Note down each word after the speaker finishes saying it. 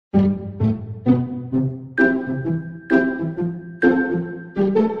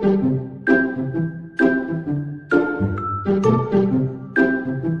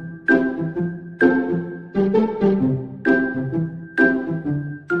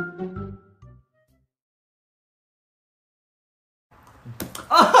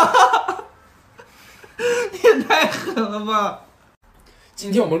狠了吧！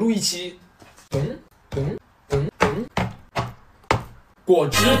今天我们录一期，果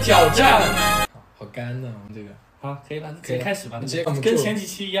汁挑战，好干呢，我们这个。好，可以吧？直接开始吧。直接跟前几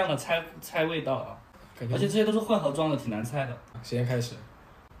期一样的猜味道啊，而且这些都是混合装的，挺难猜的。谁先开始？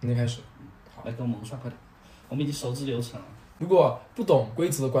你先开始。好，来跟我们算，快点。我们已经熟知流程了。如果不懂规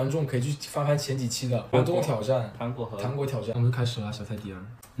则的观众，可以去翻翻前几期的活动挑战、糖果挑战。我们就开始了，小泰迪儿。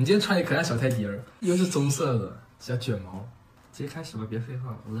你今天穿一个可爱小泰迪儿，又是棕色的，加卷毛。直接开始吧，别废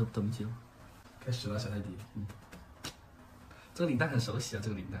话，我等不及了。开始了，小泰迪。这个领带很熟悉啊，这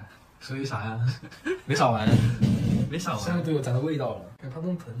个领带。熟悉啥呀？没少玩，没少玩。下面都有咱的味道了。看他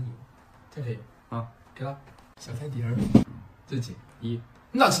弄盆里，这可以。好，给他小泰迪儿。这几1，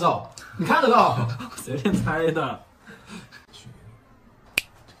你哪知道？你看得到？随便猜的。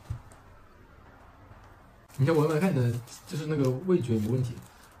你先闻闻看，你的就是那个味觉有没有问题？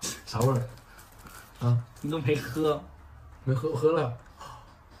啥味儿？啊？你都没喝？没喝，我喝了。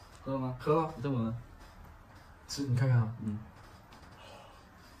喝了吗？喝了。你再闻闻。吃，你看看啊。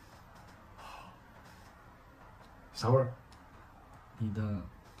啥味儿？你的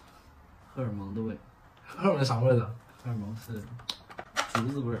荷尔蒙的味。荷尔蒙啥味儿的？荷尔蒙是竹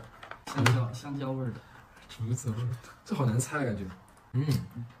子味儿，香蕉味儿的。竹子味儿，这好难猜感觉。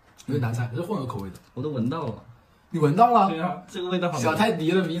有点难猜，这是混合口味的。我都闻到了。你闻到了？对啊，这个味道好。小泰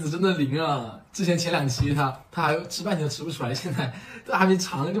迪的鼻子真的灵啊！之前前2期他还吃半天都吃不出来，现在他还没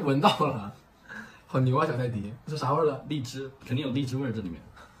尝就闻到了，好牛啊！小泰迪，这啥味儿的？荔枝，肯定有荔枝味儿，这里面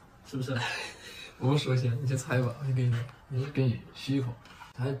是不是？我不说先，你先猜吧，我先给你吸一口。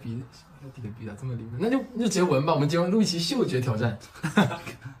小泰迪的鼻子这么灵，那就直接闻吧。我们今天录一期嗅觉挑战。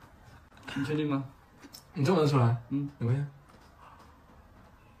你确定吗？你真闻得出来？你闻一下。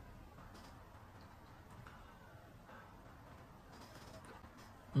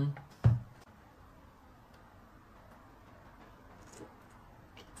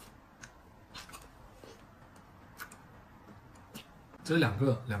这是两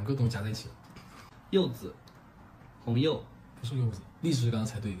个东西加在一起。柚子，红柚，不是柚子，荔枝刚刚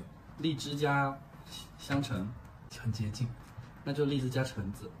猜对的。荔枝加香橙，很接近。那就荔枝加橙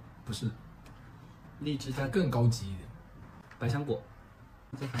子，不是，荔枝加更高级一点。百香果。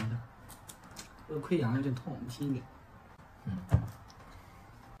再尝一下，我的溃疡有点痛，你轻一点。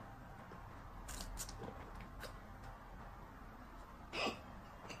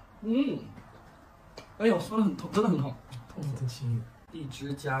哎呦，说的很痛，真的很痛。痛再轻一点。荔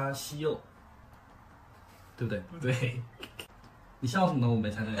枝加西柚，对不对？对。你笑什么呢？我没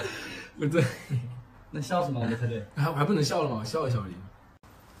猜对。不对。那笑什么？我没猜对。我还不能笑了吗？我笑一笑而已。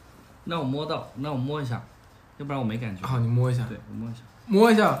那我摸一下，要不然我没感觉。好，你摸一下。对，我摸一下。摸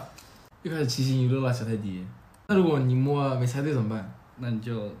一下，又开始七星娱乐了，小泰迪。那如果你摸没猜对怎么办？那你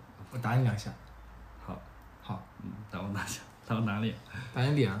就我打你2下。好。打我哪下？打我哪里？打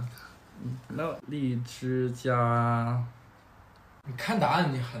你脸啊。那荔枝加……你看答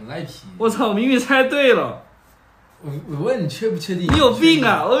案，你很赖皮。我操！我明明猜对了。我问你确不确定？你有病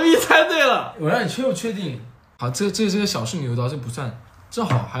啊！我明明猜对了。我让你确不确定？好，这个小试牛刀，这不算。正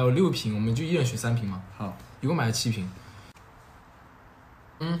好还有6瓶，我们就一人选3瓶嘛。好，一共买了7瓶。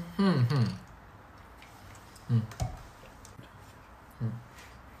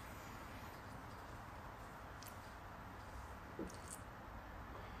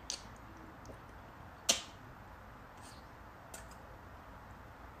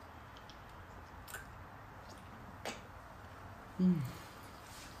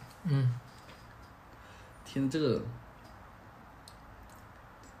天，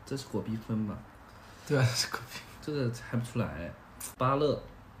这是果碧芬吧？对啊，是果碧。这个猜不出来。芭乐，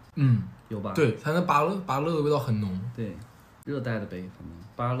有吧？对，它那芭乐的味道很浓。对，热带的呗，反正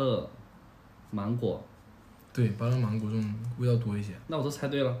芭乐、芒果。对，芭乐芒果这种味道多一些。那我都猜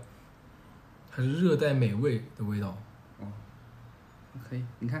对了。它是热带美味的味道。可以，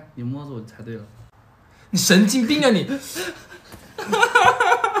你看，你摸着我就猜对了。你神经病啊你！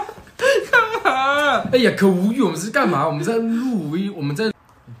干嘛？哎呀，可无语！我们是干嘛？我们在录我们在。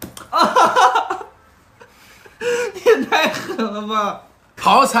你也太狠了吧！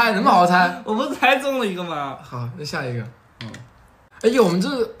好好猜，能不能好好猜？我不是猜中了一个吗？好，那下一个。哎呀，我们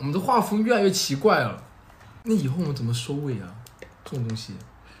这画风越来越奇怪了。那以后我们怎么收尾啊？这种东西。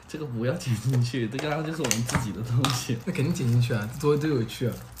这个不要剪进去，这个就是我们自己的东西。那肯定剪进去啊，多有趣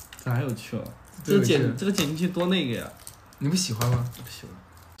啊！哪有趣啊？这个剪进去多那个呀！你不喜欢吗？不喜欢。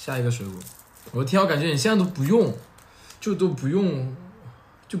下一个水果，我的天，我感觉你现在都不用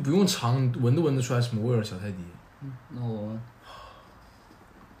尝，闻都闻得出来什么味儿，小泰迪。那我闻。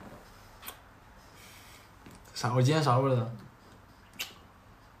我今天啥味儿的？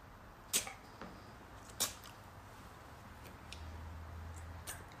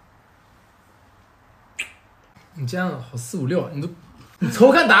你这样好4、5、6，你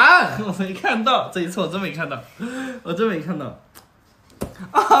偷看答案。我没看到，这一次我真没看到，我真没看到。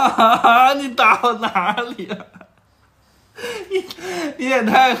啊！你打我哪里了？你也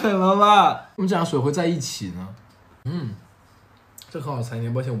太狠了吧！我们这样水会在一起呢。这很好猜，你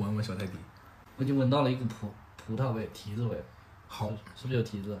要不要先闻闻小泰迪？我已经闻到了一股葡萄味、提子味。好，是不是有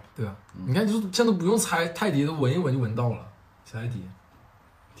提子？对啊，你看，就是现在都不用猜，泰迪都闻一闻就闻到了。小泰迪，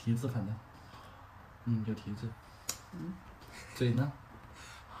提子，反正，有提子。嘴呢？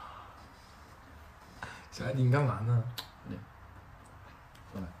小泰迪，你干嘛呢？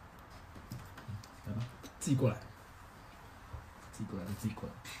过来，来吧，自己过来，自己过来，自己过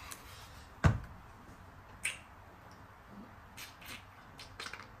来。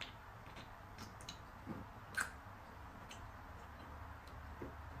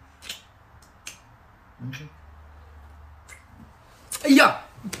哎呀，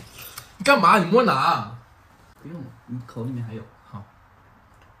你干嘛？你摸哪？不用，你口里面还有。好。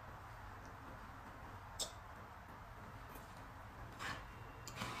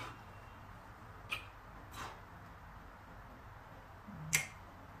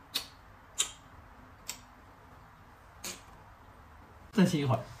暂停一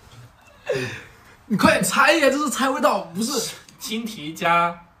会儿。你快点猜呀！这是猜味道，不是青提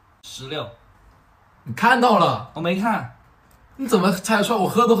加石榴。你看到了？我没看。你怎么猜得出来？我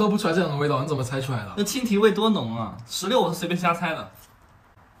喝都喝不出来这种味道，你怎么猜出来的？那青提味多浓啊！石榴我是随便瞎猜的。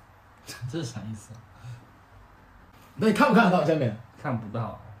这是啥意思？那你看不看得到下面？看不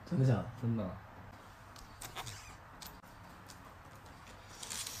到。真的假的？真的。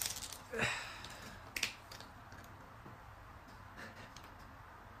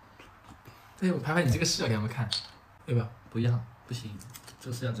哎，我拍拍你这个视角给他们看，要不要？不要，不行，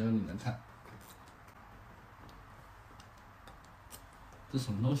这视角只有你能看。这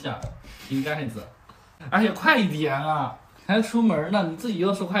什么东西啊？瓶盖子，而且快一点啊！还出门呢，你自己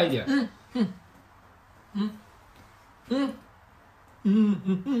又说快一点。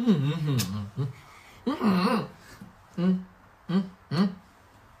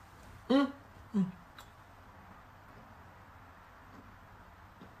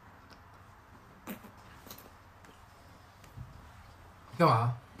干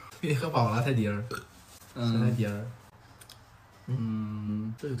嘛？你喝饱了，泰迪儿。小泰迪儿。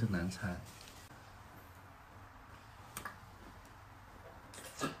这有点难猜。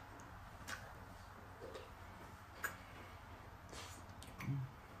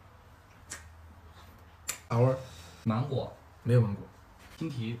啥味儿？芒果。没有芒果。青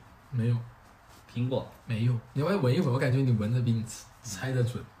提。没有。苹果。没有。你要不要闻一闻？我感觉你闻的比你猜的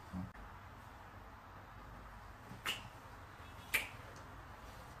准。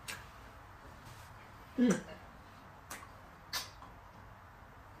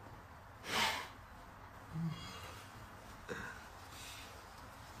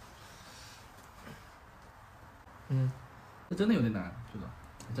这真的有点难，觉得。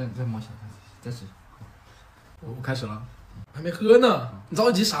再摸一下，再试。我开始了，还没喝呢。你着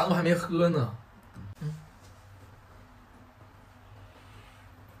急啥？我还没喝呢。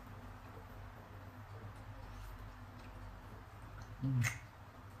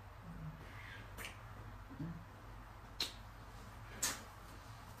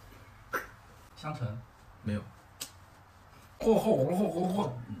香橙。没有。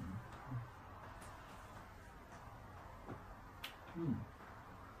嚯！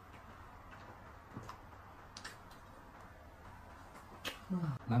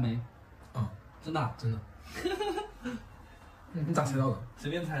蓝莓。真的。真的。你咋猜到的？随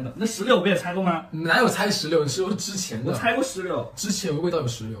便猜的。那石榴不也猜过吗？哪有猜石榴？石榴是之前的。我猜过石榴，之前有味道有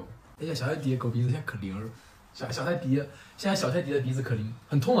石榴。哎呀，小泰迪的狗鼻子现在可灵儿。小泰迪，现在小泰迪的鼻子可灵，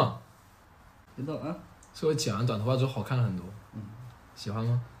很痛啊。别动啊！所以我剪完短头发之后好看了很多。喜欢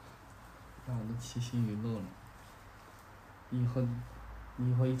吗？让我都七星娱乐了。你以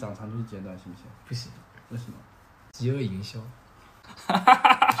后一长长就去剪短行不行？不行。为什么？饥饿营销。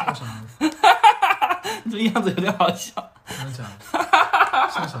像啥呢？这样子有点好笑。真的假的？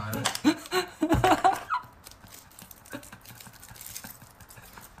像啥呀？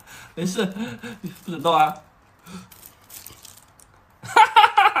没事，你不准动啊！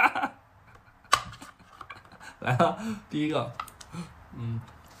来了，第一个。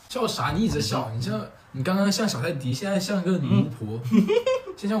笑啥？你一直笑，你刚刚像小泰迪，现在像个女巫婆，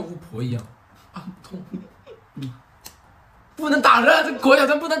现在像巫婆一样。啊，痛！不能打人，这国小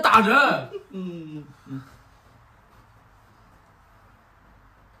生不能打人。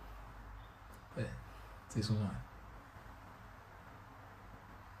对，自己说上来。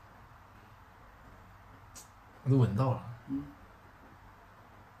我都闻到了。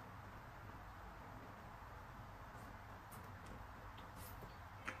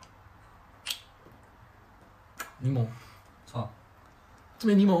柠檬，错，这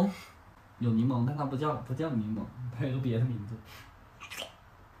没柠檬。有柠檬，但它不叫柠檬，它有个别的名字。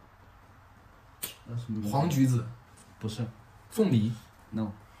什么名字？黄橘子，不是凤梨，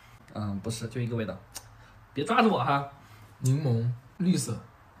 ，no， 不是，就一个味道。别抓住我哈。柠檬，绿色。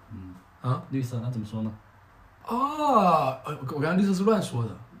绿色那怎么说呢？我刚刚绿色是乱说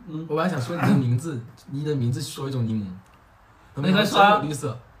的。我本来想说你的名字，你的名字说一种柠檬。没再说绿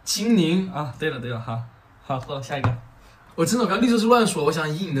色，青柠啊。对了，好，喝下一个。我真的，我刚绿色是乱说，我想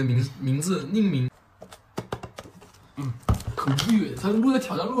以你的名字命名。可不语，他录的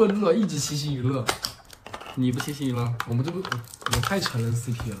挑战录了，一直七夕娱乐。你不七夕娱乐？我们太成人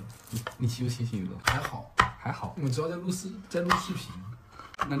CP 了。你七不七夕娱乐？还好。我知道在录视频。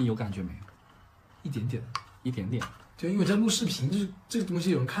那你有感觉没有？一点点。对，因为在录视频，就是这个东西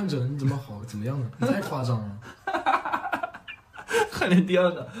有人看着，你怎么好怎么样呢？你太夸张了。还来第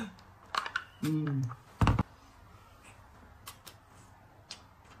二个。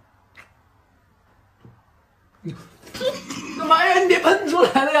他妈呀！你别喷出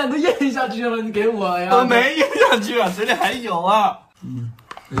来了呀！你都咽下去了，你给我呀！我没咽下去啊，嘴里还有啊。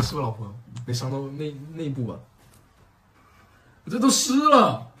没事吧，老婆？没伤到内部吧？我这都湿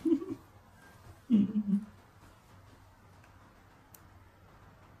了。你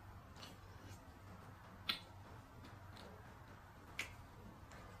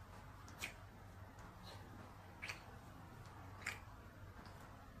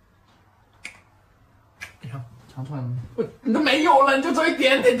看，尝出来了吗？你都没有了，你就只有一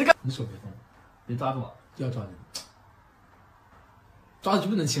点点，这个。你手别动，别抓住我。就要抓你，抓着就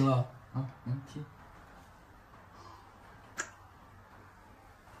不能亲了啊！亲。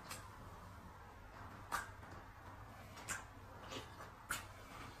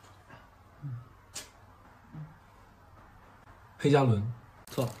黑加仑，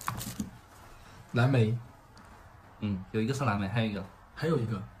错。蓝莓，有一个是蓝莓，还有一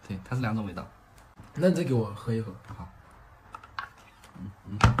个，对，它是两种味道。那你再给我喝一喝。好。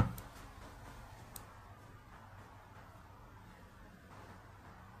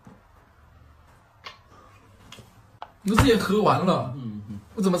你自己也喝完了，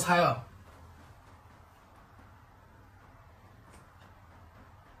我怎么猜啊？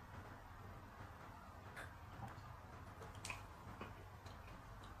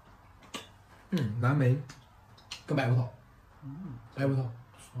蓝莓跟白葡萄，白葡萄，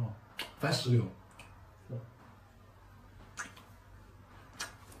反石榴，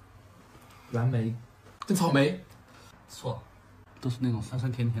蓝莓跟草莓，错，都是那种酸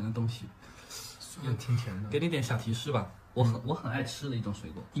酸甜甜的东西。酸甜甜的。给你点小提示吧，我很爱吃的一种水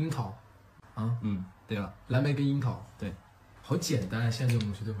果。樱桃，对了，蓝莓跟樱桃，对，好简单啊！现在这种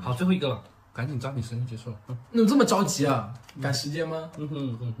东西对吧？好，最后一个了，赶紧抓紧时间结束了。你怎么这么着急啊？赶时间吗？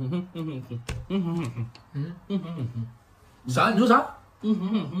啥？你说啥？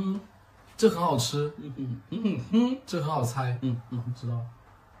这很好吃。这很好猜。知道。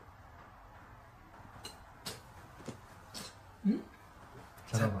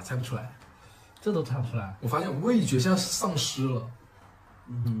猜不出来。这都猜不出来。我发现我味觉像丧失了。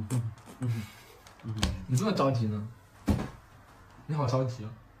你这么着急呢？你好着急啊！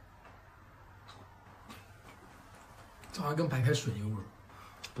这好像跟白开水一个味儿。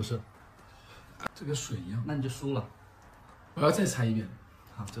不是，这跟水一样。那你就输了。我要再猜一遍。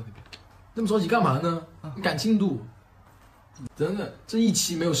好，最后一遍。那么着急干嘛呢？你赶进度。真的，这一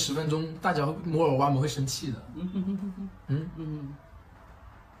期没有10分钟，大家摩尔挖摩会生气的。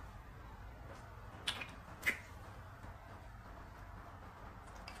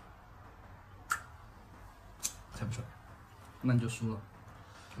猜不出来，那你就输了。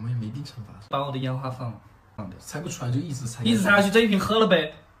我们也没定惩罚。把我的烟花放掉。猜不出来就一直猜。一直猜下去，这一瓶喝了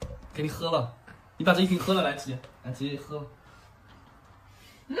呗，给你喝了。你把这一瓶喝了，来直接喝了。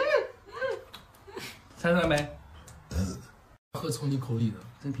猜出来没？喝从你口里的，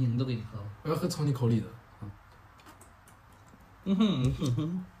这瓶都给你喝了。我要喝从你口里的。对，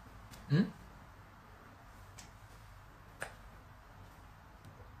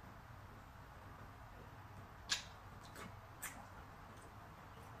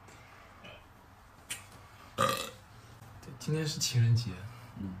今天是情人节，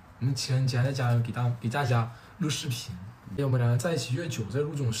我们情人节还在家给大家录视频。我们两个在一起越久，再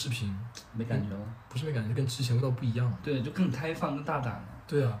录这种视频，没感觉了。不是没感觉，跟之前味道不一样了。对，就更开放、更大胆了。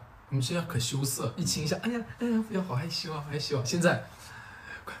对啊，我们之前可羞涩，一亲一下，哎呀，不要，好害羞啊，好害羞啊。现在，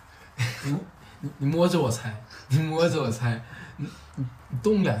快，你摸着我猜，你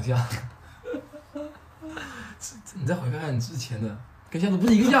动2下。你再回看看你之前的，跟现在都不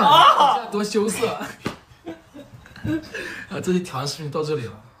是一个样子，现在多羞涩。这期挑战视频到这里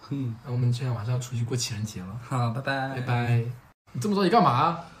了。那我们现在马上要出去过情人节了。好，拜拜，拜拜。你这么着急干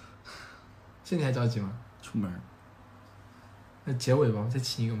嘛？现在还着急吗？出门。那结尾吧，我们再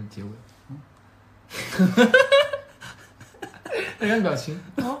亲一个，我们结尾。再看表情。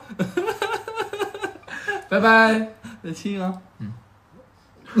拜拜。再亲啊。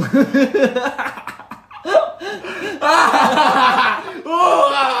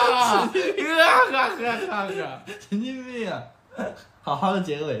神经病啊！好好的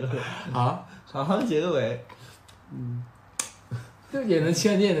结个尾了啊，好好的结个尾。这也能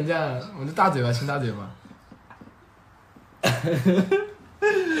亲，你也能这样，我就大嘴巴亲大嘴巴。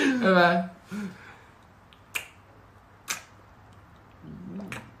拜拜。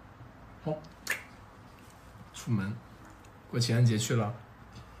好，出门过情人节去了。